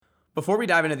Before we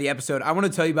dive into the episode, I want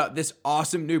to tell you about this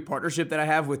awesome new partnership that I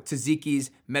have with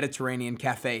Taziki's Mediterranean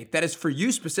Cafe that is for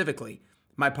you specifically,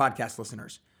 my podcast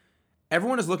listeners.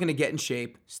 Everyone is looking to get in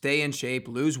shape, stay in shape,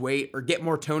 lose weight, or get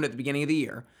more toned at the beginning of the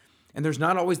year. And there's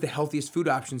not always the healthiest food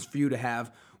options for you to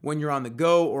have when you're on the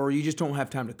go or you just don't have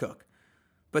time to cook.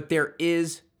 But there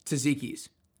is Taziki's.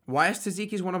 Why is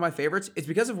Taziki's one of my favorites? It's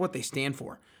because of what they stand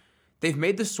for. They've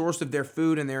made the source of their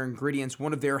food and their ingredients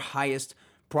one of their highest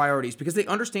priorities because they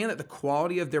understand that the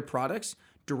quality of their products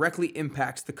directly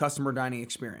impacts the customer dining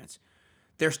experience.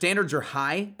 Their standards are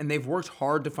high, and they've worked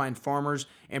hard to find farmers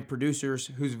and producers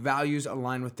whose values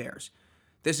align with theirs.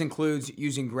 This includes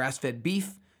using grass-fed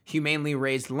beef, humanely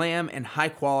raised lamb, and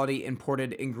high-quality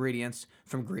imported ingredients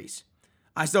from Greece.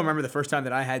 I still remember the first time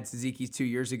that I had Taziki's 2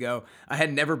 years ago. I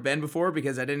had never been before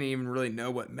because I didn't even really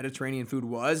know what Mediterranean food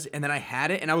was, and then I had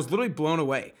it, and I was literally blown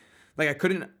away. Like, I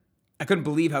couldn't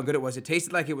believe how good it was. It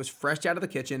tasted like it was fresh out of the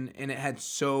kitchen, and it had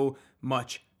so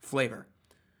much flavor.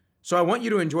 So I want you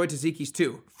to enjoy Taziki's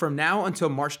too. From now until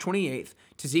March 28th,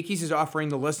 Taziki's is offering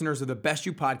the listeners of the Best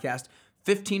You podcast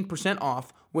 15%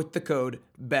 off with the code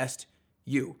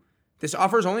BESTYOU. This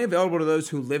offer is only available to those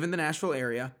who live in the Nashville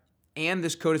area, and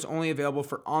this code is only available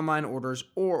for online orders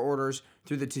or orders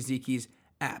through the Taziki's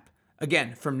app.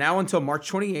 Again, from now until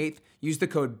March 28th, use the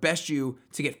code BESTYOU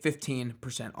to get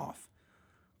 15% off.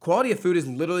 Quality of food is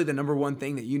literally the number one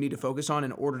thing that you need to focus on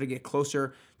in order to get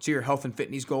closer to your health and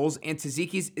fitness goals, and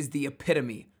Taziki's is the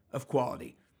epitome of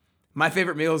quality. My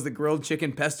favorite meal is the grilled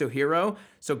chicken pesto hero,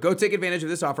 so go take advantage of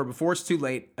this offer before it's too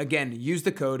late. Again, use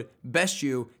the code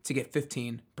BESTYOU to get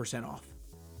 15% off.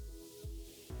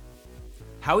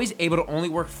 Howie's able to only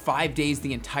work 5 days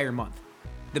the entire month.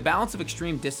 The balance of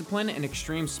extreme discipline and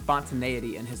extreme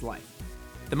spontaneity in his life.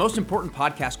 The most important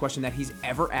podcast question that he's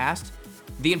ever asked,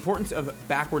 the importance of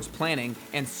backwards planning,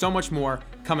 and so much more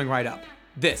coming right up.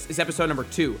 This is episode number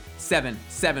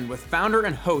 277 with founder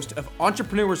and host of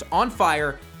Entrepreneurs on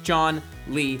Fire, John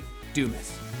Lee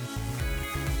Dumas.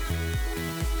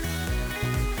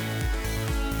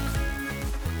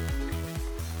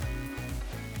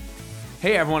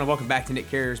 Hey everyone, and welcome back to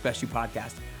Nick Carrier's Best You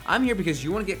podcast. I'm here because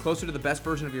you want to get closer to the best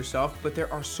version of yourself, but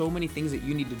there are so many things that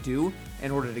you need to do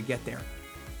in order to get there.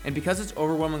 And because it's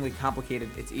overwhelmingly complicated,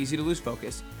 it's easy to lose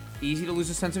focus, easy to lose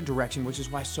a sense of direction, which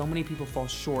is why so many people fall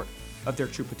short of their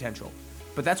true potential.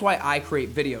 But that's why I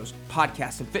create videos,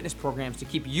 podcasts, and fitness programs to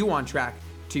keep you on track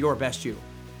to your best you.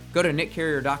 Go to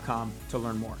nickcarrier.com to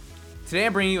learn more. Today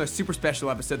I'm bringing you a super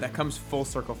special episode that comes full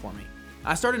circle for me.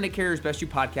 I started Nick Carrier's Best You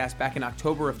podcast back in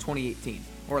October of 2018,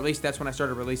 or at least that's when I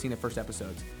started releasing the first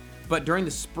episodes. But during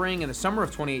the spring and the summer of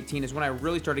 2018 is when I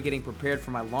really started getting prepared for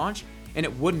my launch, and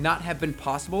it would not have been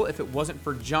possible if it wasn't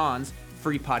for John's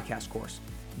free podcast course.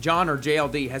 John, or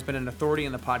JLD, has been an authority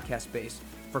in the podcast space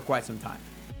for quite some time.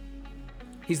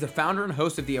 He's the founder and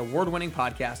host of the award-winning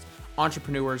podcast,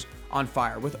 Entrepreneurs on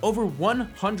Fire, with over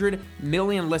 100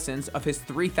 million listens of his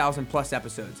 3,000 plus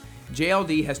episodes.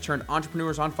 JLD has turned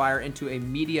Entrepreneurs on Fire into a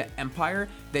media empire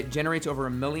that generates over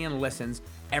 1 million listens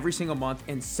every single month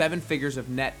and 7 figures of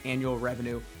net annual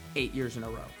revenue 8 years in a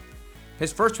row.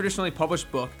 His first traditionally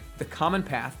published book, The Common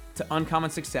Path to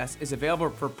Uncommon Success, is available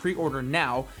for pre-order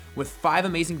now with 5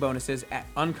 amazing bonuses at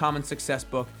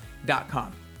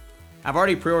uncommonsuccessbook.com. I've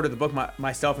already pre-ordered the book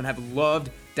myself and have loved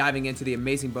diving into the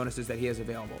amazing bonuses that he has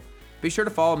available. Be sure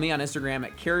to follow me on Instagram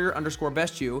at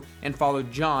carrier_bestyou and follow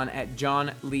John at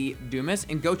John Lee Dumas,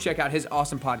 and go check out his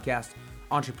awesome podcast,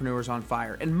 Entrepreneurs on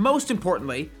Fire. And most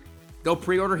importantly, go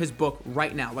pre-order his book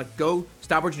right now. Go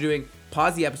stop what you're doing,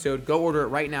 pause the episode, go order it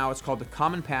right now. It's called The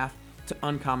Common Path to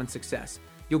Uncommon Success.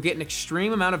 You'll get an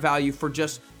extreme amount of value for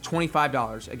just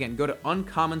 $25. Again, go to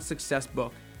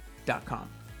uncommonsuccessbook.com.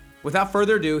 Without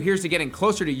further ado, here's to getting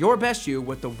closer to your best you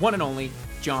with the one and only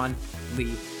John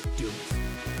Lee Dumas.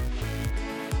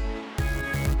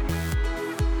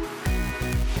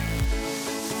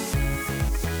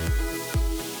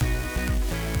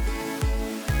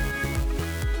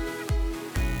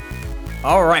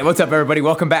 All right, what's up, everybody?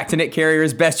 Welcome back to Nick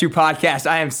Carrier's Best You podcast.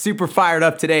 I am super fired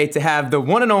up today to have the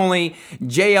one and only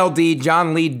JLD,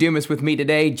 John Lee Dumas, with me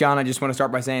today. John, I just want to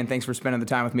start by saying thanks for spending the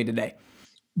time with me today.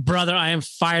 Brother, I am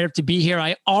fired up to be here.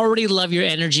 I already love your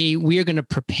energy. We are going to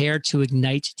prepare to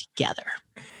ignite together.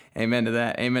 Amen to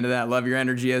that. Amen to that. Love your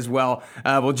energy as well.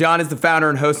 Well, John is the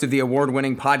founder and host of the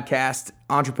award-winning podcast,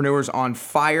 Entrepreneurs on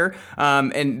Fire.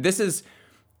 And this is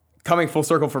coming full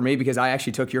circle for me because I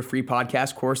actually took your free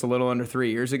podcast course a little under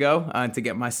 3 years ago to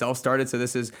get myself started. So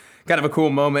this is kind of a cool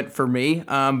moment for me,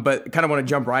 but kind of want to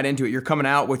jump right into it. You're coming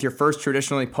out with your first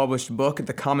traditionally published book,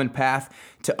 The Common Path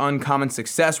to Uncommon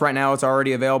Success. Right now, it's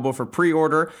already available for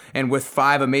pre-order and with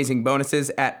 5 amazing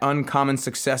bonuses at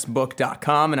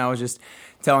uncommonsuccessbook.com. And I was just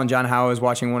telling John how I was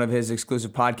watching one of his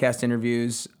exclusive podcast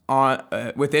interviews on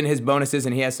within his bonuses,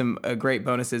 and he has some great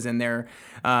bonuses in there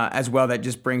as well that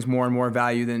just brings more and more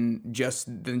value than just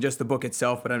the book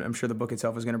itself. But I'm sure the book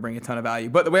itself is going to bring a ton of value.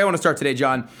 But the way I want to start today,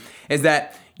 John, is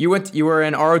that you were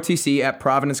in ROTC at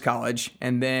Providence College,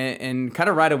 and kind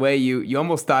of right away you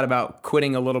almost thought about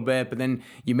quitting a little bit, but then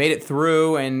you made it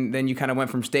through, and then you kind of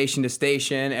went from station to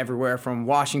station, everywhere from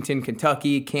Washington,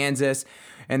 Kentucky, Kansas.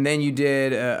 And then you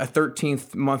did a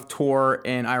 13th month tour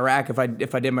in Iraq, if I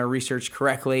did my research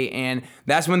correctly. And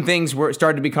that's when things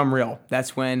started to become real.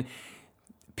 That's when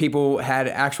people had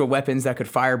actual weapons that could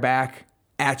fire back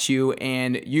at you.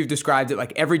 And you've described it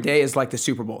like every day is like the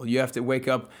Super Bowl. You have to wake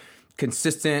up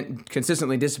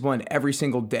consistently disciplined every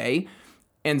single day.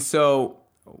 And so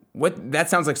that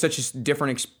sounds like such a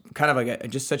different, kind of like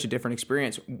just such a different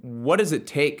experience. What does it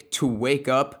take to wake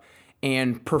up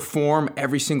and perform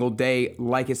every single day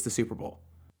like it's the Super Bowl?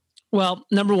 Well,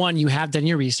 number one, you have done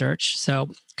your research,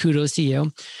 so kudos to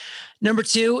you. Number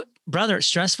two, brother, it's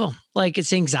stressful. Like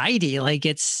it's anxiety. Like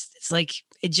it's like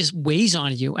it just weighs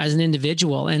on you as an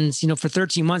individual. And for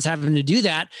 13 months having to do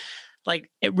that, like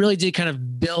it really did kind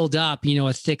of build up,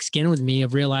 a thick skin with me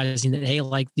of realizing that, hey,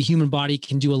 like the human body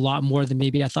can do a lot more than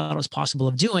maybe I thought it was possible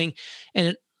of doing. And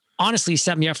it honestly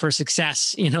set me up for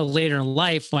success, later in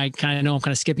life. I kind of know I'm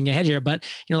kind of skipping ahead here, but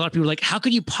a lot of people are like, how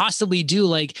could you possibly do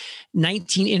like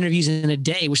 19 interviews in a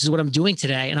day, which is what I'm doing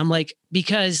today? And I'm like,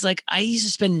 because like I used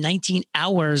to spend 19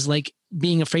 hours like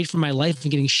being afraid for my life and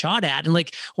getting shot at. And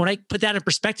like, when I put that in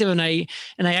perspective and I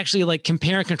actually like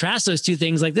compare and contrast those two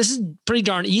things, like this is pretty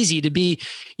darn easy to be,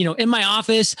 in my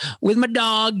office with my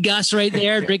dog, Gus right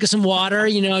there, drinking some water,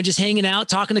 just hanging out,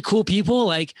 talking to cool people.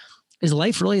 Like, is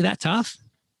life really that tough?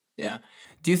 Yeah.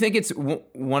 Do you think it's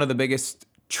one of the biggest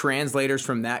translators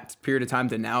from that period of time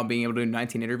to now being able to do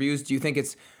 19 interviews? Do you think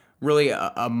it's really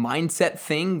a mindset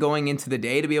thing going into the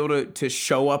day to be able to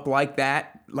show up like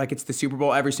that, like it's the Super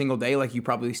Bowl every single day, like you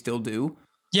probably still do?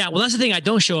 Yeah, well, that's the thing. I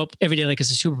don't show up every day like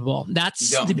it's a Super Bowl.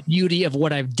 That's the beauty of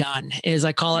what I've done is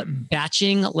I call it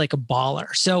batching like a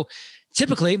baller. So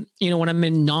typically, when I'm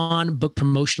in non-book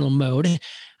promotional mode,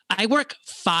 I work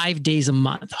 5 days a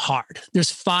month hard. There's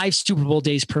 5 Super Bowl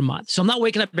days per month. So I'm not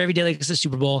waking up every day like it's a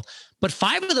Super Bowl, but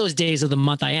 5 of those days of the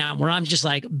month I am, where I'm just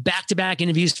like back-to-back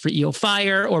interviews for EO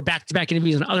Fire or back-to-back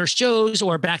interviews on other shows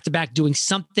or back-to-back doing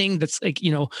something that's like,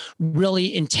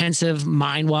 really intensive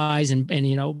mind-wise and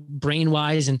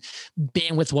brain-wise and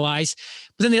bandwidth-wise.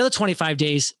 But then the other 25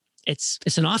 days,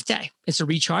 it's an off day. It's a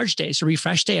recharge day. It's a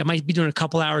refresh day. I might be doing a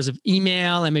couple hours of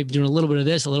email. I may be doing a little bit of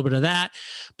this, a little bit of that,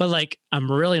 but like,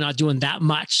 I'm really not doing that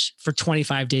much for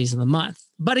 25 days in the month.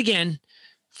 But again,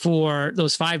 for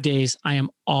those 5 days, I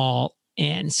am all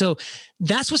in. So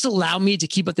that's what's allowed me to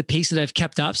keep up the pace that I've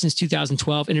kept up since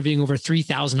 2012, interviewing over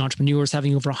 3,000 entrepreneurs,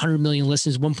 having over 100 million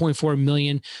listens, 1.4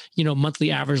 million,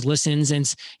 monthly average listens,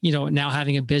 and, now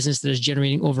having a business that is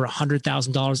generating over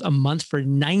 $100,000 a month for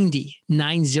 90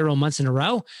 months in a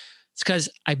row. It's because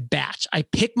I batch. I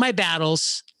pick my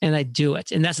battles and I do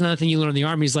it. And that's another thing you learn in the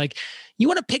Army is like, you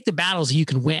want to pick the battles you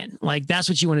can win. Like, that's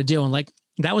what you want to do. And like,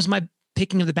 that was my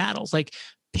picking of the battles. Like,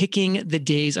 picking the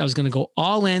days I was going to go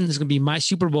all in. This is going to be my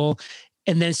Super Bowl.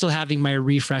 And then still having my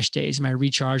refresh days, my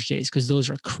recharge days, because those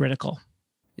are critical.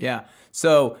 Yeah.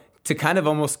 So to kind of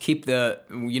almost keep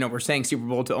we're saying Super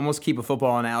Bowl, to almost keep a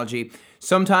football analogy,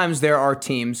 sometimes there are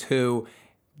teams who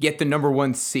get the number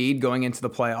 1 seed going into the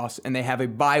playoffs and they have a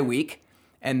bye week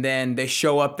and then they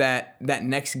show up that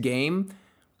next game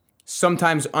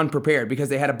sometimes unprepared because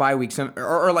they had a bye week.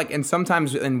 And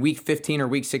sometimes in week 15 or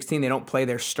week 16, they don't play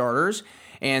their starters.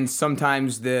 And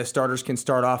sometimes the starters can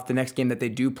start off the next game that they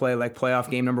do play, like playoff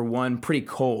game number 1, pretty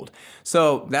cold.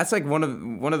 So that's like one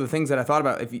of the things that I thought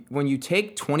about. When you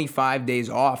take 25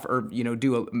 days off or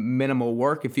do a minimal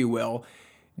work, if you will,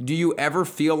 do you ever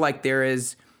feel like there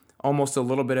is almost a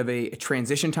little bit of a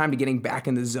transition time to getting back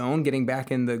in the zone, getting back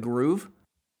in the groove?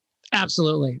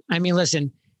 Absolutely. I mean,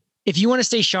 listen, if you want to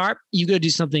stay sharp, you got to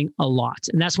do something a lot.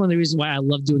 And that's one of the reasons why I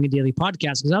love doing a daily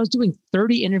podcast, because I was doing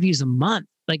 30 interviews a month.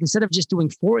 Like instead of just doing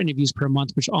 4 interviews per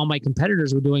month, which all my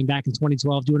competitors were doing back in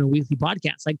 2012, doing a weekly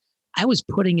podcast, like I was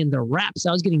putting in the reps.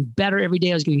 I was getting better every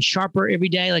day. I was getting sharper every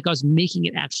day. Like I was making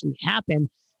it actually happen.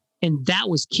 And that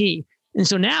was key. And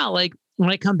so now, like when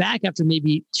I come back after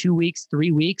maybe 2 weeks,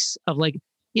 3 weeks of like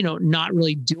not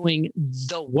really doing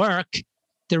the work,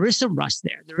 there is some rust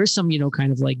there. There is some,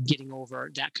 kind of like getting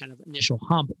over that kind of initial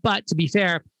hump. But to be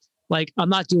fair, like I'm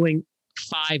not doing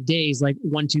 5 days, like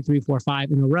 1, 2, 3, 4,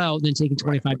 5 in a row, then taking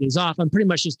 25 days off. I'm pretty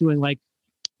much just doing like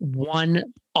one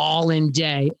all-in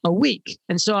day a week.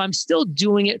 And so I'm still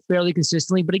doing it fairly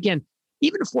consistently. But again,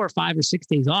 even 4 or 5 or 6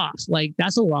 days off, like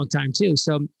that's a long time too.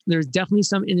 So there's definitely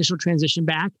some initial transition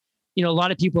back. A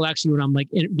lot of people actually, when I'm like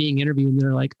being interviewed,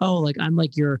 they're like, oh, like I'm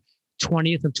like your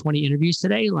 20th of 20 interviews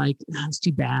today. Like, that's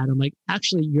too bad. I'm like,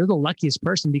 actually, you're the luckiest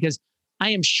person because I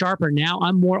am sharper now.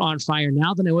 I'm more on fire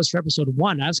now than I was for episode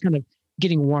 1. I was kind of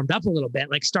getting warmed up a little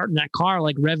bit, like starting that car,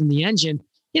 like revving the engine.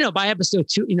 By episode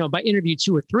 2, by interview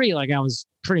 2 or 3, like I was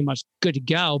pretty much good to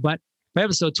go. But by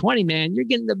episode 20, man, you're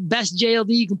getting the best JLD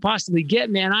you can possibly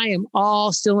get, man. I am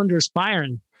all cylinders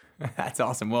firing. That's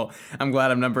awesome. Well, I'm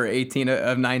glad I'm number 18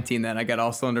 of 19 then. I got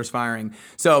all cylinders firing.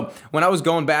 So when I was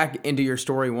going back into your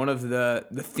story, one of the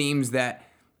themes that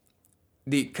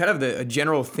the kind of the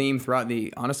general theme throughout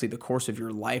the course of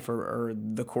your life or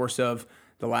the course of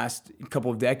the last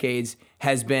couple of decades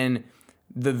has been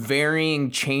the varying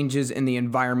changes in the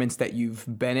environments that you've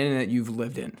been in and that you've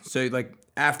lived in. So like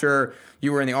after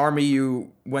you were in the Army,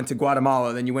 you went to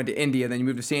Guatemala, then you went to India, then you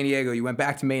moved to San Diego, you went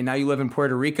back to Maine, now you live in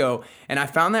Puerto Rico. And I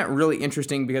found that really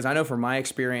interesting because I know from my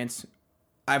experience,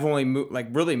 I've only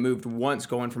really moved once,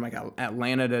 going from like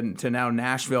Atlanta to now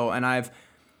Nashville. And I've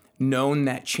known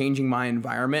that changing my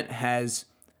environment has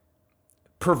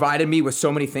provided me with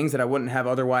so many things that I wouldn't have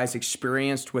otherwise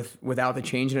experienced without the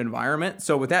change in environment.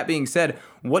 So with that being said,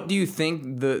 what do you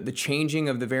think the changing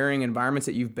of the varying environments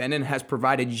that you've been in has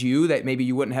provided you that maybe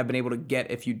you wouldn't have been able to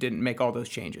get if you didn't make all those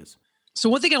changes?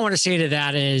 So one thing I want to say to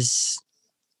that is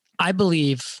I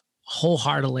believe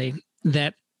wholeheartedly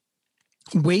that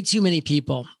way too many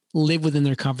people live within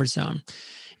their comfort zone.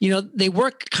 They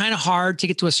work kind of hard to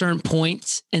get to a certain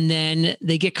point and then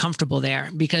they get comfortable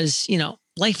there because,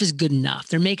 life is good enough.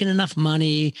 They're making enough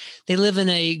money. They live in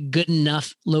a good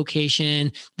enough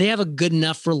location. They have a good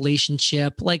enough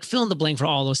relationship, like fill in the blank for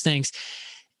all those things.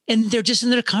 And they're just in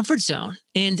their comfort zone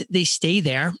and they stay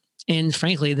there. And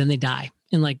frankly, then they die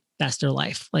and like, that's their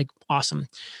life. Like, awesome.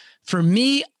 For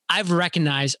me, I've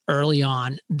recognized early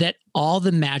on that all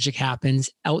the magic happens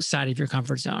outside of your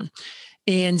comfort zone.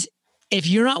 And if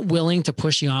you're not willing to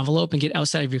push the envelope and get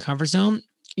outside of your comfort zone,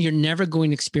 you're never going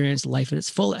to experience life at its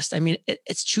fullest. I mean,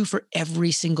 it's true for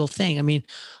every single thing. I mean,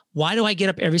 why do I get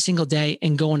up every single day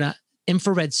and go in an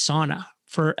infrared sauna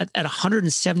at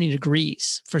 170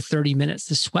 degrees for 30 minutes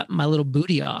to sweat my little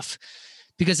booty off?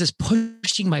 Because it's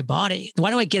pushing my body.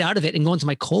 Why do I get out of it and go into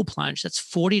my cold plunge? That's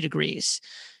 40 degrees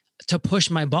to push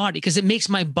my body because it makes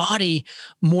my body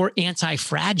more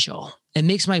anti-fragile. It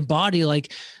makes my body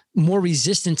like more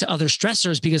resistant to other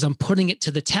stressors because I'm putting it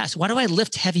to the test. Why do I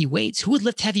lift heavy weights? Who would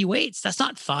lift heavy weights? That's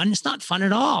not fun. It's not fun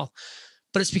at all.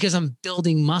 But it's because I'm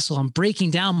building muscle. I'm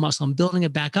breaking down muscle. I'm building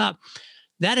it back up.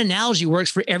 That analogy works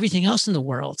for everything else in the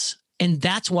world. And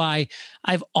that's why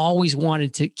I've always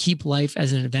wanted to keep life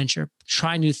as an adventure,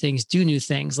 try new things, do new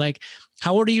things. Like,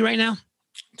 how old are you right now?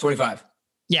 25.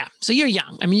 Yeah. So you're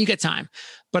young. I mean, you got time.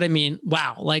 But I mean,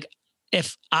 wow. Like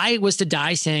if I was to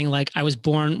die saying like I was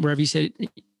born wherever you said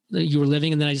you were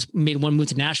living and then I just made one move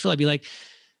to Nashville, I'd be like,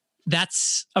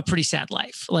 that's a pretty sad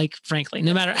life. Like, frankly,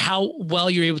 no matter how well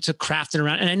you're able to craft it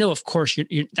around. And I know, of course,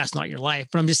 that's not your life,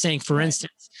 but I'm just saying, for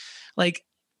instance, like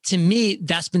to me,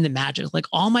 that's been the magic. Like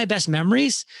all my best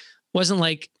memories wasn't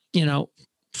like,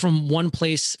 from one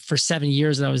place for 7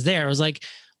 years that I was there. It was like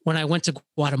when I went to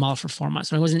Guatemala for 4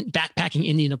 months, when I wasn't backpacking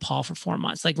India, Nepal for 4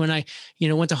 months, like when I,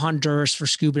 went to Honduras for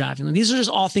scuba diving. Like, these are just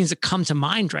all things that come to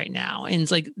mind right now. And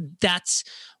it's like, that's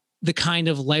the kind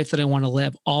of life that I want to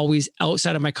live, always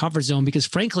outside of my comfort zone, because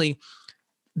frankly,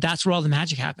 that's where all the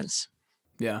magic happens.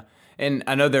 Yeah. And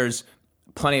I know there's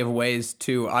plenty of ways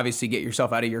to obviously get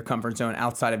yourself out of your comfort zone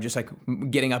outside of just like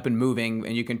getting up and moving,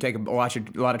 and you can take a lot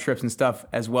of trips and stuff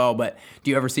as well. But do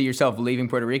you ever see yourself leaving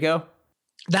Puerto Rico?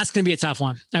 That's going to be a tough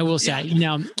one. I will say,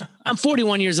 I'm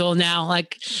 41 years old now.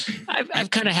 Like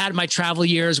I've kind of had my travel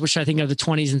years, which I think are the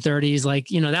 20s and 30s. Like,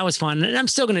 that was fun, and I'm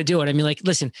still going to do it. I mean, like,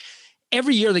 listen,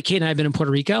 every year that Kate and I have been in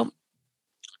Puerto Rico,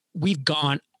 we've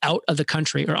gone out of the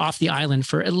country or off the island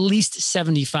for at least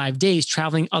 75 days,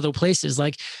 traveling other places.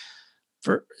 Like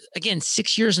for, again,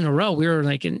 6 years in a row, we were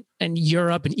like in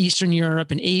Europe and Eastern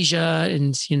Europe and Asia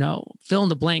and, fill in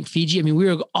the blank, Fiji. I mean, we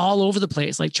were all over the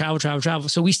place, like travel.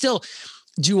 So we still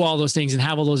do all those things and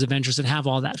have all those adventures and have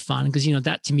all that fun because,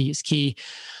 that to me is key.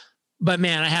 But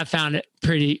man, I have found it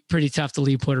pretty tough to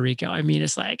leave Puerto Rico. I mean,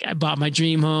 it's like I bought my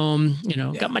dream home,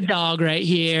 got my dog right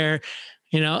here.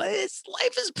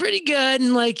 life is pretty good.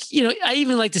 And I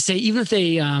even like to say, even if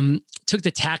they took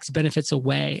the tax benefits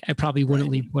away, I probably wouldn't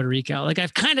leave Puerto Rico. Like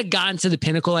I've kind of gotten to the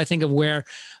pinnacle, I think, of where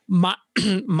my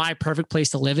my perfect place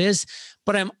to live is,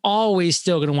 but I'm always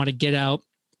still going to want to get out,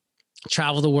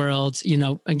 travel the world,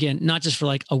 again, not just for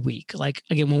like a week. Like,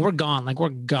 again, when we're gone, we're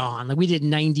gone. Like we did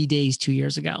 90 days 2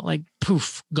 years ago, like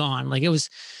poof, gone. Like it was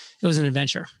an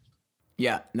adventure.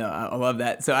 Yeah, no, I love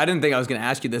that. So I didn't think I was going to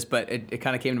ask you this, but it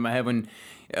kind of came to my head when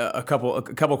a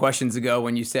couple questions ago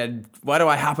when you said, why do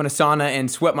I hop in a sauna and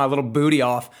sweat my little booty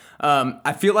off?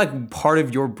 I feel like part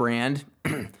of your brand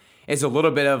is a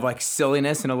little bit of like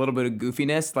silliness and a little bit of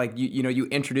goofiness. Like you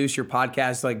introduce your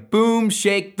podcast like boom,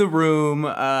 shake the room.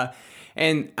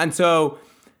 And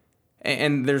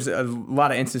there's a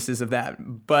lot of instances of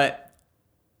that, but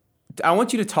I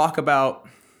want you to talk about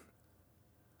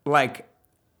like,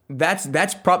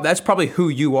 that's probably who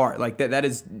you are. Like that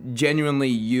is genuinely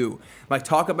you. Like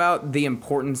talk about the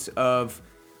importance of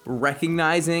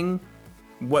recognizing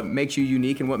what makes you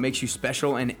unique and what makes you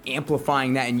special and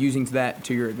amplifying that and using that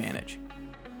to your advantage.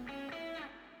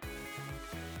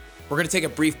 We're going to take a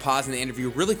brief pause in the interview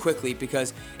really quickly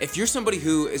because if you're somebody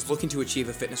who is looking to achieve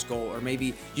a fitness goal, or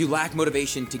maybe you lack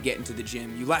motivation to get into the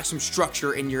gym, you lack some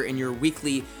structure in your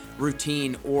weekly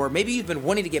routine, or maybe you've been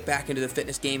wanting to get back into the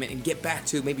fitness game and get back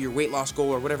to maybe your weight loss goal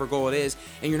or whatever goal it is,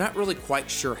 and you're not really quite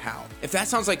sure how. If that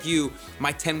sounds like you,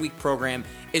 my 10-week program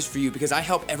is for you because I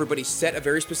help everybody set a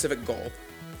very specific goal.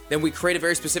 Then we create a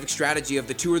very specific strategy of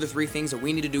the 2 or the 3 things that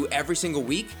we need to do every single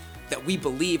week that we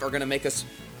believe are going to make us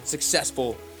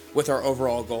successful with our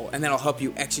overall goal. And then I'll help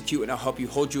you execute and I'll help you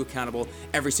hold you accountable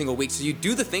every single week. So you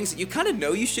do the things that you kind of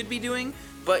know you should be doing,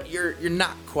 but you're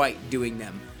not quite doing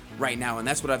them right now. And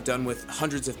that's what I've done with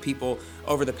hundreds of people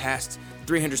over the past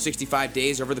 365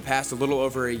 days, over the past a little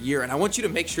over a year. And I want you to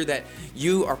make sure that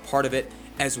you are part of it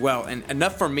as well. And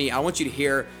enough from me, I want you to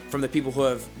hear from the people who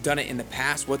have done it in the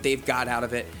past, what they've got out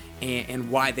of it and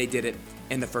why they did it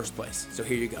in the first place. So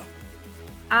here you go.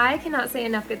 I cannot say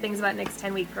enough good things about Nick's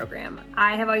 10-week program.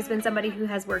 I have always been somebody who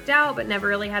has worked out, but never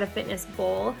really had a fitness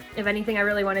goal. If anything I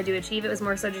really wanted to achieve, it was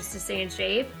more so just to stay in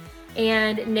shape.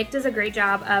 And Nick does a great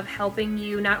job of helping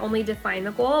you not only define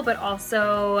the goal, but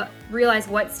also realize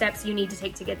what steps you need to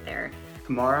take to get there.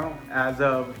 Tomorrow, as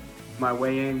of my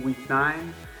weigh-in week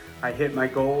 9, I hit my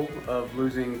goal of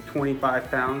losing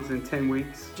 25 pounds in 10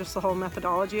 weeks. Just the whole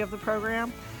methodology of the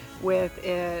program, with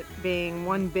it being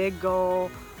one big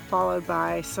goal, followed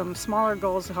by some smaller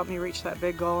goals to help me reach that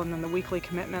big goal, and then the weekly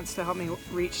commitments to help me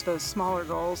reach those smaller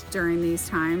goals. During these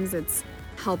times, it's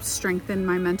helped strengthen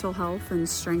my mental health and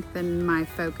strengthen my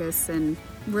focus and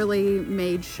really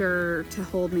made sure to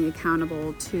hold me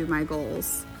accountable to my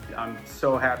goals. I'm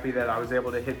so happy that I was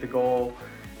able to hit the goal,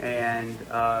 and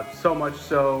so much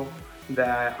so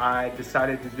that I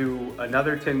decided to do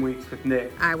another 10 weeks with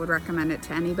Nick. I would recommend it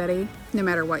to anybody, no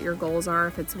matter what your goals are,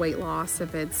 if it's weight loss,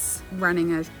 if it's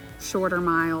running a shorter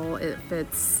mile, if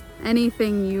it's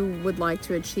anything you would like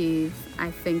to achieve. I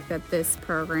think that this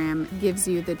program gives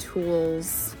you the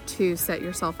tools to set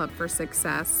yourself up for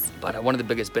success. But one of the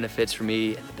biggest benefits for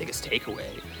me and the biggest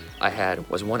takeaway I had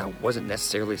was one I wasn't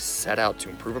necessarily set out to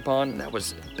improve upon, and that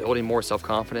was building more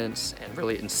self-confidence and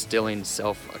really instilling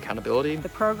self-accountability. The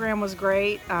program was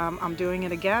great. I'm doing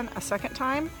it again a second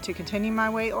time to continue my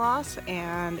weight loss,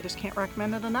 and just can't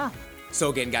recommend it enough. So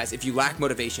again, guys, if you lack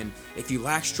motivation, if you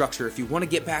lack structure, if you want to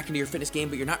get back into your fitness game,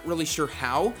 but you're not really sure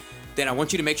how, then I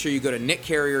want you to make sure you go to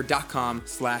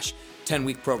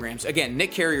nickcarrier.com/10-week programs. Again,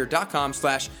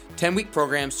 nickcarrier.com/10-week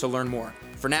programs to learn more.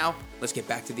 For now, let's get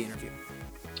back to the interview.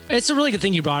 It's a really good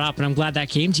thing you brought up, and I'm glad that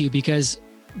came to you, because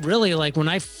really, like when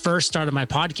I first started my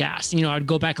podcast, I'd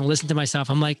go back and listen to myself.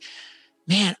 I'm like,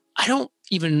 man, I don't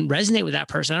even resonate with that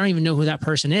person. I don't even know who that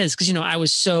person is. Cause I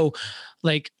was so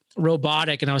like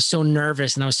robotic, and I was so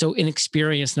nervous, and I was so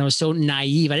inexperienced, and I was so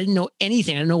naive. I didn't know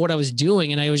anything. I didn't know what I was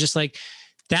doing. And I was just like,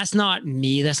 that's not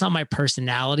me. That's not my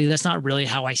personality. That's not really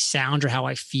how I sound or how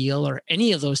I feel or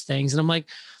any of those things. And I'm like,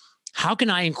 how can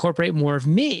I incorporate more of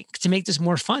me to make this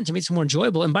more fun, to make this more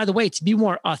enjoyable? And by the way, to be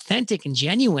more authentic and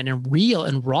genuine and real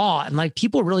and raw. And like,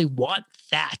 people really want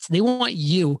that. They want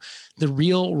you, the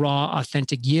real, raw,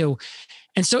 authentic you.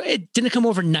 And so it didn't come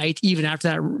overnight, even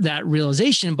after that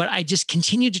realization, but I just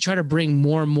continued to try to bring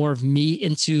more and more of me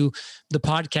into the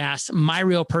podcast, my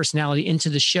real personality into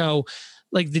the show,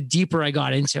 like the deeper I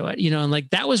got into it, and like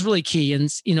that was really key. And,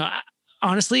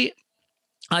 honestly,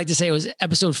 I like to say it was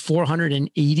episode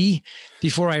 480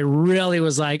 before I really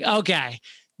was like, okay,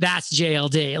 that's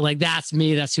JLD. Like, that's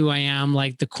me. That's who I am.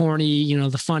 Like the corny, you know,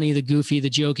 the funny, the goofy, the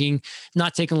joking,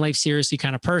 not taking life seriously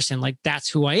kind of person. Like, that's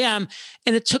who I am.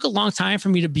 And it took a long time for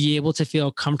me to be able to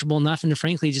feel comfortable enough and to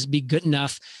frankly just be good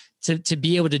enough to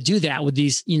be able to do that with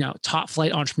these, you know, top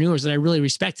flight entrepreneurs that I really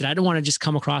respected. I don't want to just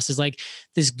come across as like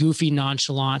this goofy,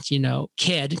 nonchalant, you know,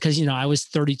 kid. Because, you know, I was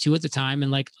 32 at the time.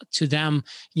 And like to them,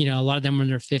 you know, a lot of them were in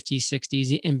their 50s,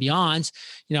 60s and beyond.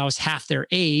 You know, I was half their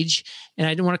age. And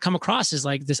I didn't want to come across as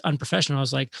like this unprofessional. I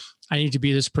was like, I need to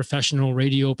be this professional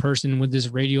radio person with this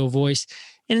radio voice.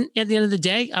 And at the end of the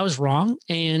day, I was wrong.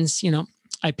 And, you know,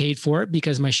 I paid for it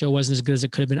because my show wasn't as good as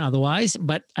it could have been otherwise,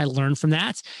 but I learned from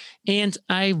that. And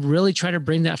I really try to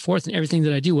bring that forth in everything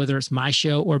that I do, whether it's my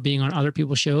show or being on other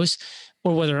people's shows,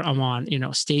 or whether I'm on, you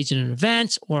know, stage in an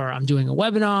event, or I'm doing a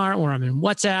webinar, or I'm in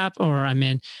WhatsApp, or I'm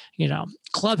in, you know,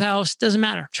 Clubhouse. Doesn't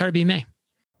matter. Try to be me.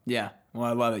 Yeah. Well,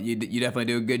 I love it. You definitely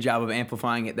do a good job of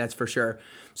amplifying it. That's for sure.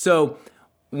 So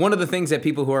one of the things that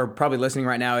people who are probably listening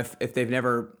right now, if they've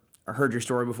never heard your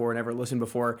story before, never listened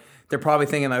before, they're probably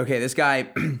thinking like, okay, this guy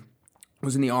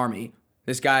was in the Army.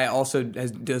 This guy also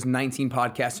does 19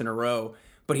 podcasts in a row,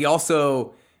 but he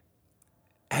also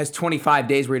has 25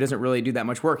 days where he doesn't really do that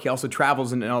much work. He also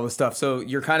travels and all this stuff. So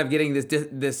you're kind of getting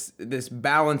this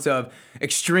balance of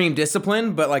extreme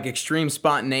discipline, but like extreme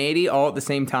spontaneity all at the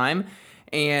same time.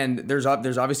 And there's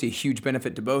obviously a huge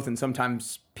benefit to both. And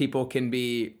sometimes people can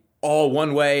be all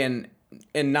one way and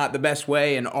not the best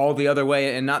way, and all the other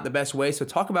way and not the best way. So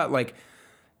talk about like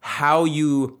how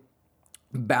you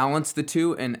balance the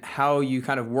two and how you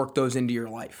kind of work those into your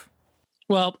life.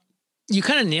 Well, you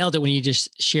kind of nailed it when you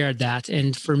just shared that.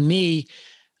 And for me,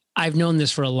 I've known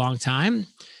this for a long time.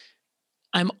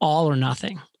 I'm all or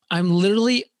nothing. I'm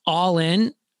literally all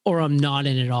in or I'm not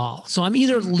in at all. So I'm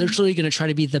either literally going to try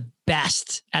to be the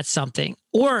best at something,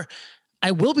 or I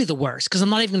will be the worst because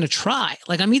I'm not even going to try.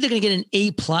 Like, I'm either going to get an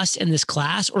A+ in this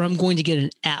class or I'm going to get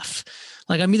an F.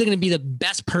 Like, I'm either going to be the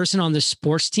best person on the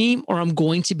sports team or I'm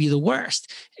going to be the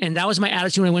worst. And that was my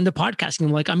attitude when I went into podcasting.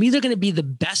 I'm like, I'm either going to be the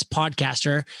best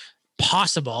podcaster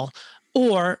possible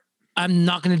or I'm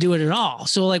not going to do it at all.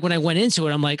 So like when I went into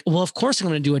it, I'm like, well, of course I'm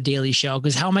going to do a daily show,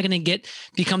 because how am I going to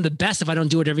become the best if I don't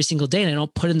do it every single day and I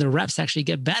don't put in the reps to actually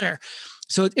get better?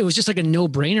 So it was just like a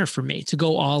no-brainer for me to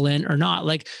go all in or not.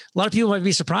 Like, a lot of people might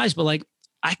be surprised, but like,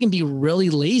 I can be really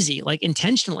lazy, like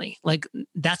intentionally. Like,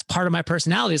 that's part of my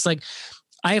personality. It's like,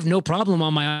 I have no problem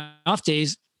on my off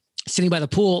days sitting by the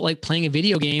pool, like playing a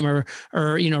video game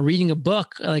or, you know, reading a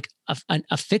book, like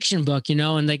a fiction book, you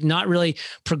know, and like not really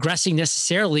progressing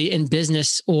necessarily in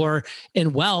business or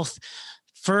in wealth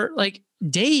for like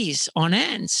days on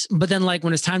ends. But then like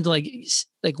when it's time to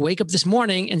like wake up this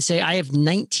morning and say, I have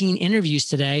 19 interviews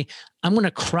today, I'm going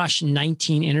to crush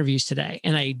 19 interviews today.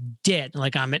 And I did.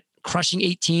 Like, I'm at crushing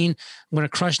 18, I'm going to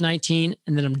crush 19,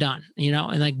 and then I'm done, you know,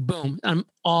 and like, boom, I'm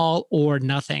all or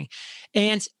nothing.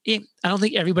 And I don't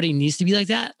think everybody needs to be like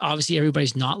that. Obviously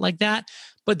everybody's not like that,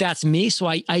 but that's me. So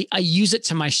I use it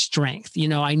to my strength. You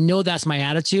know, I know that's my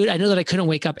attitude. I know that I couldn't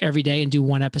wake up every day and do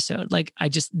one episode. Like,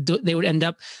 they would end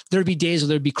up, there'd be days where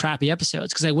there'd be crappy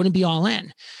episodes because I wouldn't be all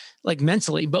in, like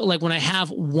mentally. But like when I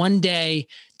have one day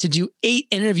to do 8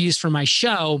 interviews for my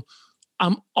show,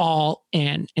 I'm all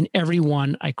in, and every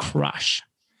one I crush.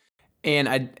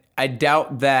 And I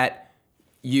doubt that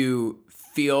you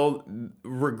feel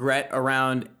regret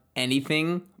around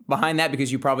anything behind that,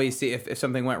 because you probably see if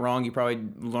something went wrong, you probably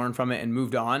learned from it and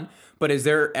moved on. But has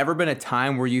there ever been a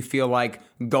time where you feel like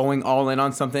going all in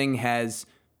on something has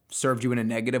served you in a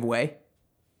negative way?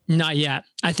 Not yet.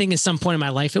 I think at some point in my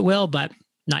life it will, but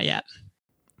not yet.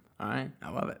 All right. I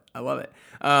love it. I love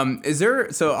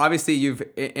it. So obviously you've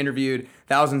interviewed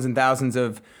thousands and thousands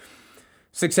of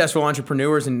successful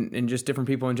entrepreneurs and just different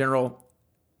people in general.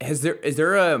 Is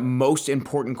there a most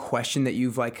important question that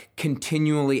you've like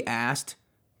continually asked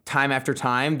time after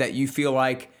time that you feel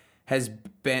like has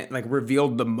been like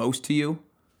revealed the most to you?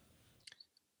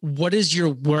 What is your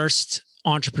worst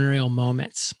entrepreneurial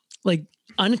moments? Like,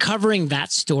 uncovering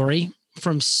that story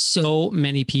from so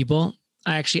many people.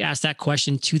 I actually asked that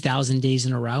question 2,000 days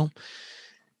in a row.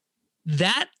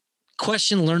 That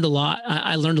question I learned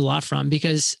a lot from,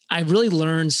 because I really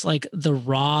learned like the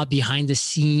raw behind the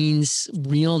scenes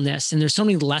realness. And there's so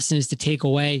many lessons to take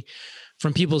away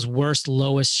from people's worst,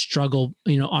 lowest struggle,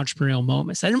 you know, entrepreneurial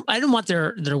moments. I didn't want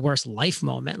their worst life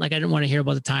moment. Like, I didn't want to hear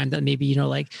about the time that maybe, you know,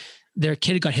 like their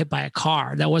kid got hit by a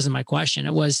car. That wasn't my question.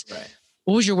 It was, right,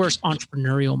 what was your worst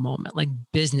entrepreneurial moment, like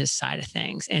business side of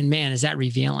things? And man, is that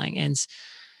revealing? And it's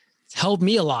helped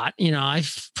me a lot. You know,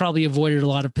 I've probably avoided a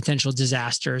lot of potential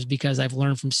disasters because I've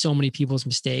learned from so many people's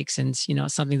mistakes. And, you know,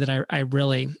 it's something that I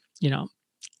really, you know,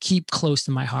 keep close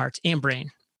to my heart and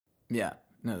brain. Yeah,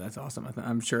 no, that's awesome.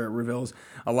 I'm sure it reveals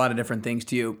a lot of different things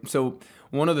to you. So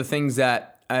one of the things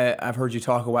that I've heard you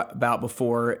talk about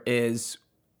before is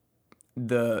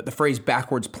the phrase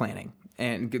backwards planning.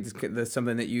 And that's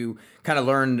something that you kind of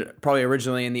learned probably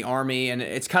originally in the Army. And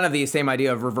it's kind of the same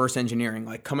idea of reverse engineering,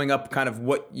 like coming up kind of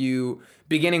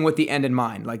beginning with the end in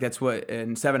mind. Like that's what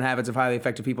in 7 Habits of Highly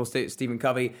Effective People, Stephen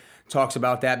Covey talks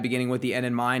about that, beginning with the end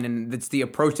in mind. And it's the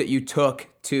approach that you took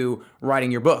to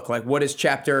writing your book. Like, what does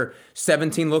chapter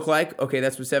 17 look like? Okay,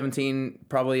 that's what 17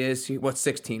 probably is. What's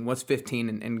 16? What's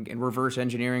 15? And reverse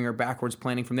engineering or backwards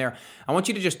planning from there. I want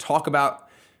you to just talk about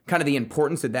kind of the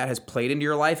importance that has played into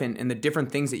your life and the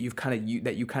different things that you kind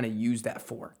of use that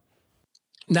for.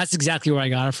 That's exactly where I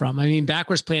got it from. I mean,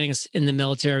 backwards planning is in the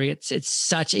military. It's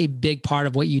such a big part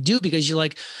of what you do because you're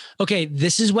like, okay,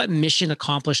 this is what mission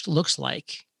accomplished looks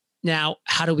like. Now,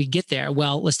 how do we get there?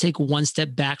 Well, let's take one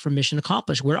step back from mission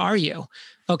accomplished. Where are you?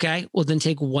 Okay, well, then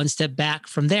take one step back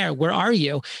from there. Where are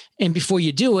you? And before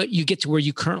you do it, you get to where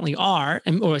you currently are.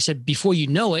 Or I said, before you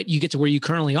know it, you get to where you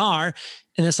currently are.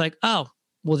 And it's like, oh,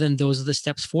 well, then those are the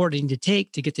steps forward you need to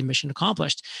take to get the mission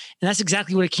accomplished. And that's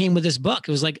exactly what it came with this book.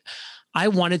 It was like, I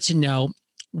wanted to know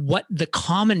what the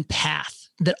common path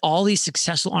that all these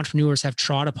successful entrepreneurs have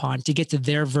trod upon to get to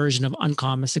their version of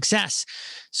uncommon success.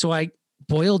 So I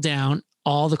boiled down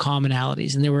all the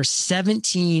commonalities, and there were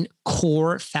 17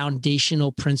 core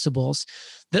foundational principles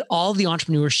that all the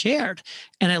entrepreneurs shared.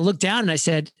 And I looked down and I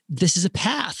said, this is a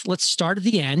path. Let's start at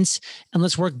the ends and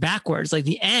let's work backwards. Like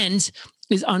the end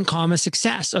is uncommon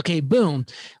success. Okay, boom.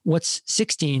 What's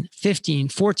 16, 15,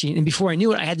 14? And before I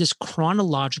knew it, I had this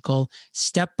chronological,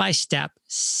 step-by-step,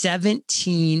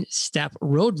 17-step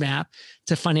roadmap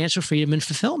to financial freedom and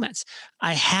fulfillment.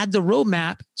 I had the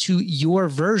roadmap to your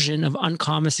version of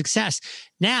uncommon success.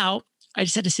 Now, I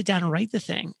just had to sit down and write the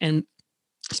thing. And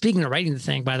speaking of writing the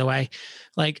thing, by the way,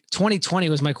 like 2020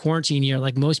 was my quarantine year,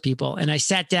 like most people. And I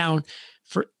sat down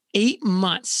for 8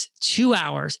 months, 2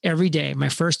 hours every day. My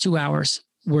first 2 hours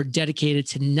were dedicated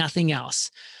to nothing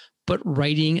else but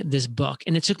writing this book.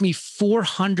 And it took me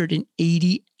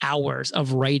 480 hours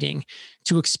of writing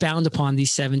to expound upon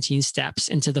these 17 steps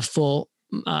into the full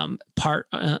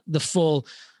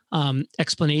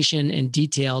explanation and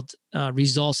detailed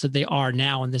results that they are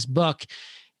now in this book.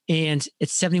 And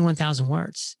it's 71,000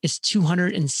 words. It's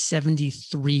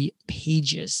 273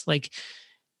 pages. Like,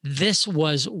 this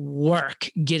was work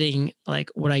getting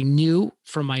like what I knew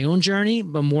from my own journey,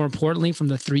 but more importantly, from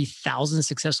the 3,000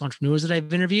 successful entrepreneurs that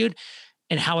I've interviewed,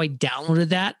 and how I downloaded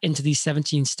that into these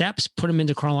 17 steps, put them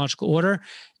into chronological order,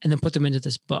 and then put them into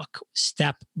this book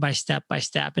step by step by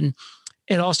step. And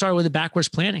it all started with the backwards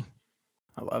planning.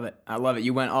 I love it. I love it.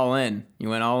 You went all in.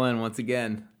 You went all in once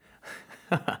again.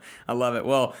 I love it.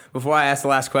 Well, before I ask the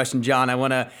last question, John, I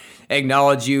want to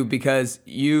acknowledge you because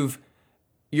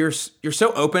you're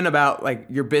so open about like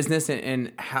your business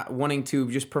and wanting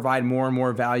to just provide more and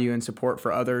more value and support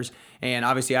for others. And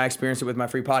obviously I experienced it with my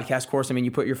free podcast course. I mean,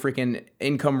 you put your freaking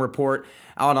income report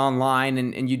out online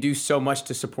and you do so much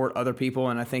to support other people.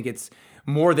 And I think it's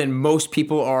more than most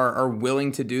people are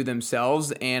willing to do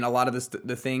themselves. And a lot of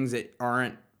the things that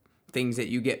aren't things that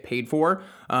you get paid for.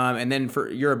 And then for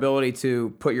your ability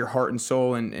to put your heart and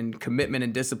soul and commitment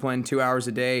and discipline 2 hours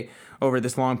a day over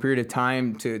this long period of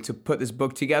time to put this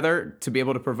book together, to be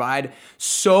able to provide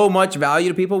so much value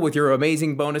to people with your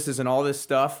amazing bonuses and all this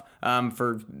stuff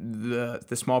for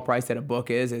the small price that a book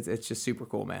is. It's just super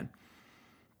cool, man.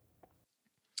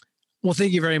 Well,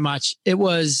 thank you very much. It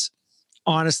was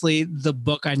honestly the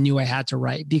book I knew I had to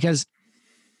write because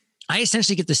I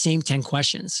essentially get the same 10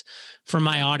 questions from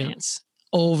my audience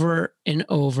over and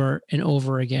over and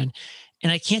over again.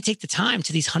 And I can't take the time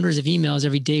to these hundreds of emails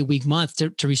every day, week, month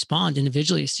to respond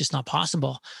individually. It's just not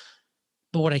possible.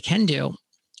 But what I can do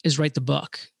is write the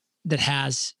book that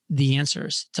has the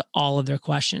answers to all of their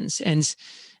questions. And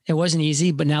it wasn't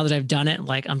easy, but now that I've done it,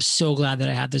 like, I'm so glad that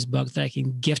I have this book that I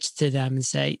can gift to them and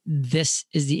say, this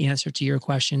is the answer to your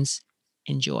questions.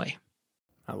 Enjoy.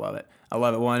 I love it. I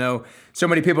love it. Well, I know so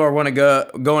many people are want to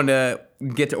going to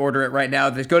get to order it right now.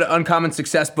 Just go to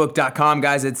uncommonsuccessbook.com,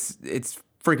 guys. It's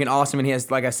freaking awesome. And he has,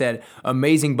 like I said,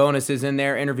 amazing bonuses in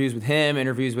there, interviews with him,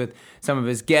 interviews with some of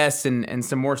his guests, and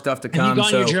some more stuff to come. Have you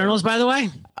gotten your journals, by the way?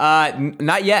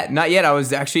 Not yet. I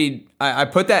was actually, I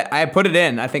put it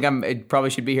in. I think it probably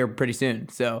should be here pretty soon.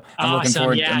 So I'm looking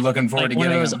forward to getting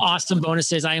one of those awesome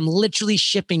bonuses. I am literally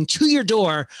shipping to your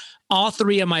door all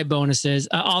three of my bonuses,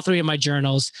 all three of my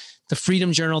journals, the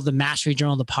Freedom Journal, the Mastery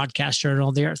Journal, the Podcast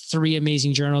Journal. They are three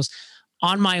amazing journals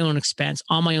on my own expense,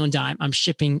 on my own dime. I'm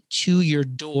shipping to your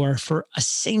door for a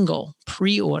single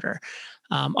pre-order.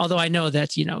 Although I know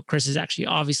that, Chris is actually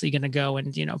obviously going to go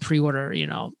and, pre-order,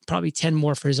 probably 10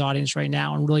 more for his audience right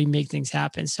now and really make things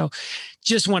happen. So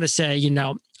just want to say,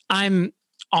 I'm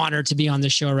honored to be on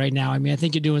this show right now. I mean, I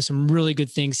think you're doing some really good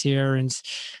things here, and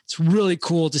it's really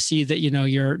cool to see that,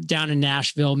 you're down in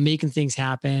Nashville making things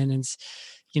happen. And,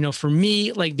 for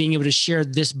me, like being able to share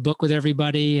this book with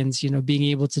everybody and, being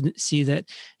able to see that,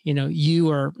 you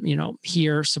are,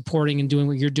 here supporting and doing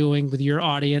what you're doing with your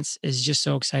audience is just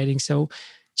so exciting. So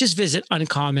just visit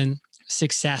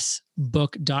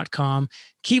uncommonsuccessbook.com.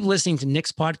 Keep listening to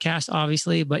Nick's podcast,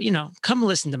 obviously, but, come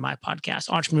listen to my podcast,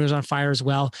 Entrepreneurs on Fire, as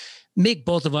well. Make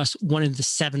both of us one of the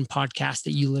 7 podcasts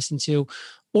that you listen to.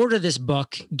 Order this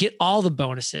book, get all the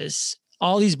bonuses.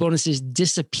 All these bonuses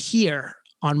disappear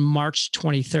on March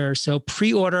 23rd. So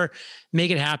pre-order, make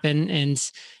it happen.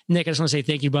 And Nick, I just want to say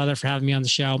thank you, brother, for having me on the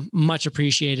show. Much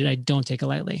appreciated. I don't take it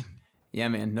lightly. Yeah,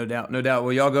 man, no doubt.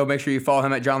 Well, y'all go make sure you follow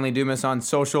him at John Lee Dumas on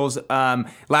socials.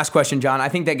 Last question, John. I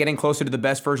think that getting closer to the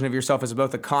best version of yourself is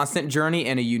both a constant journey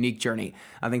and a unique journey.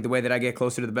 I think the way that I get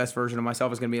closer to the best version of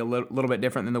myself is going to be a little bit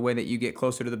different than the way that you get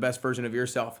closer to the best version of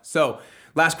yourself. So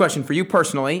last question for you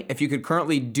personally. If you could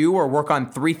currently do or work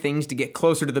on 3 things to get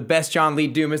closer to the best John Lee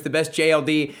Dumas, the best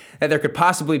JLD that there could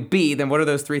possibly be, then what are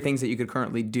those 3 things that you could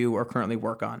currently do or currently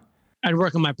work on? I'd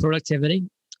work on my productivity,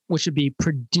 which would be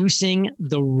producing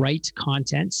the right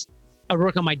content. I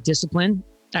work on my discipline,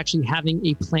 actually having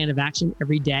a plan of action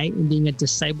every day and being a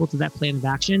disciple to that plan of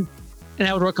action. And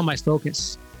I would work on my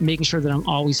focus, making sure that I'm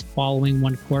always following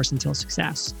one course until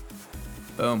success.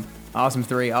 Boom. Awesome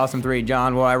 3.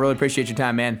 John, well, I really appreciate your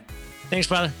time, man. Thanks,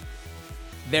 brother.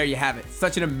 There you have it.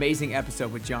 Such an amazing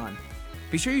episode with John.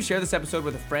 Be sure you share this episode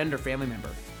with a friend or family member.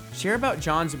 Share about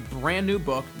John's brand new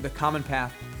book, The Common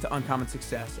Path to Uncommon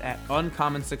Success, at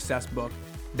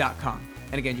uncommonsuccessbook.com.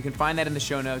 And again, you can find that in the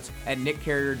show notes at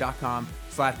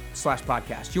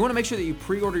nickcarrier.com/podcast. You want to make sure that you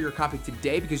pre-order your copy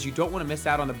today because you don't want to miss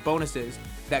out on the bonuses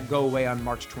that go away on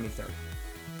March 23rd.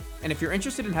 And if you're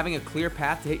interested in having a clear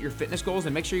path to hit your fitness goals,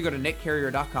 then make sure you go to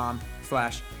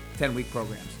nickcarrier.com/10-week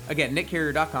programs. Again,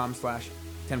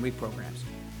 nickcarrier.com/10-week programs.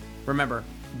 Remember,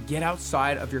 get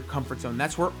outside of your comfort zone.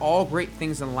 That's where all great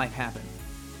things in life happen.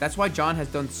 That's why John has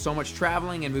done so much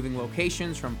traveling and moving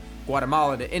locations from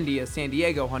Guatemala to India, San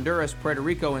Diego, Honduras, Puerto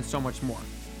Rico, and so much more.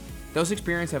 Those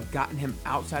experiences have gotten him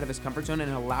outside of his comfort zone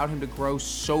and allowed him to grow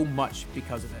so much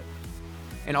because of it.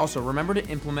 And also, remember to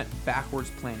implement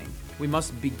backwards planning. We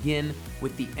must begin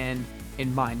with the end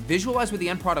in mind. Visualize what the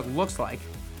end product looks like,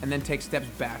 and then take steps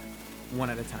back one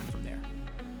at a time from there.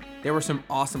 There were some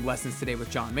awesome lessons today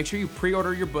with John. Make sure you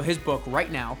pre-order his book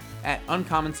right now at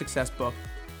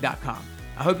uncommonsuccessbook.com.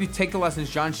 I hope you take the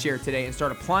lessons John shared today and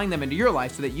start applying them into your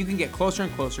life so that you can get closer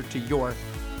and closer to your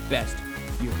best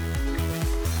you.